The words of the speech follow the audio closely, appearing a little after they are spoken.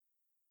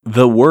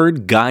The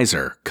word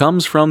geyser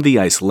comes from the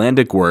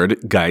Icelandic word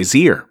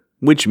geysir,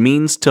 which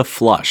means to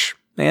flush,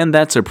 and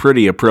that's a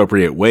pretty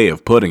appropriate way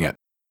of putting it.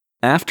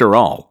 After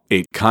all,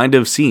 it kind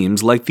of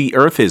seems like the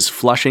Earth is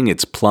flushing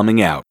its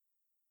plumbing out.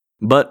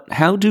 But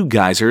how do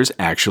geysers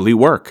actually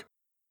work?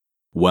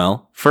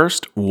 Well,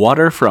 first,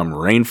 water from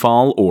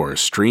rainfall or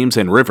streams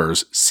and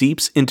rivers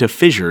seeps into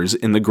fissures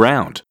in the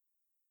ground.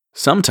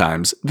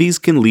 Sometimes these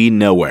can lead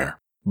nowhere,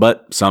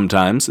 but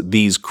sometimes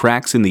these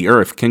cracks in the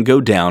earth can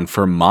go down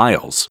for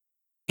miles.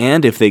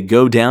 And if they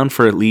go down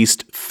for at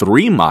least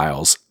 3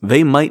 miles,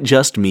 they might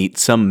just meet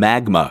some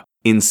magma,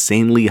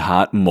 insanely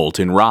hot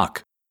molten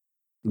rock.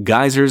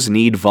 Geysers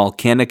need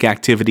volcanic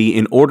activity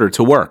in order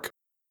to work,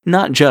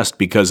 not just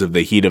because of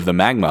the heat of the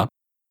magma,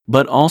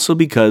 but also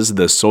because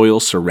the soil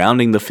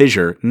surrounding the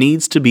fissure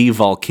needs to be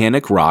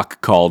volcanic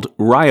rock called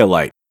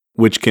rhyolite,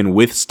 which can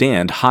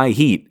withstand high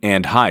heat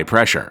and high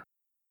pressure.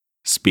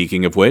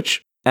 Speaking of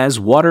which, as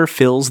water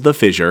fills the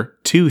fissure,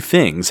 2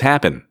 things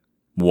happen.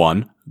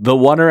 1. The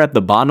water at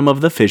the bottom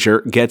of the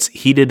fissure gets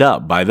heated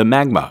up by the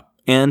magma,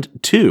 and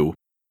 2.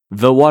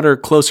 The water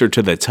closer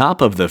to the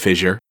top of the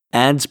fissure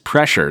adds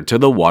pressure to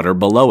the water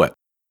below it.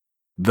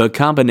 The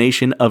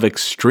combination of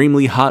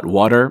extremely hot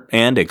water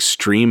and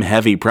extreme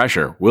heavy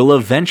pressure will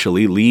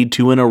eventually lead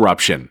to an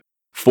eruption,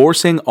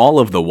 forcing all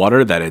of the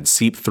water that had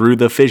seeped through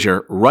the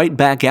fissure right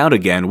back out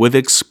again with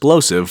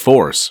explosive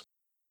force.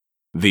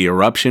 The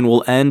eruption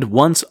will end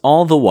once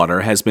all the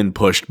water has been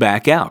pushed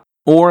back out,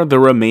 or the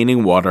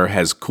remaining water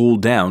has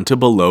cooled down to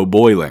below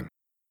boiling.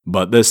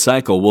 But the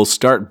cycle will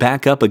start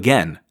back up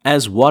again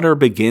as water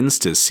begins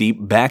to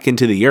seep back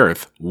into the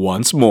earth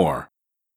once more.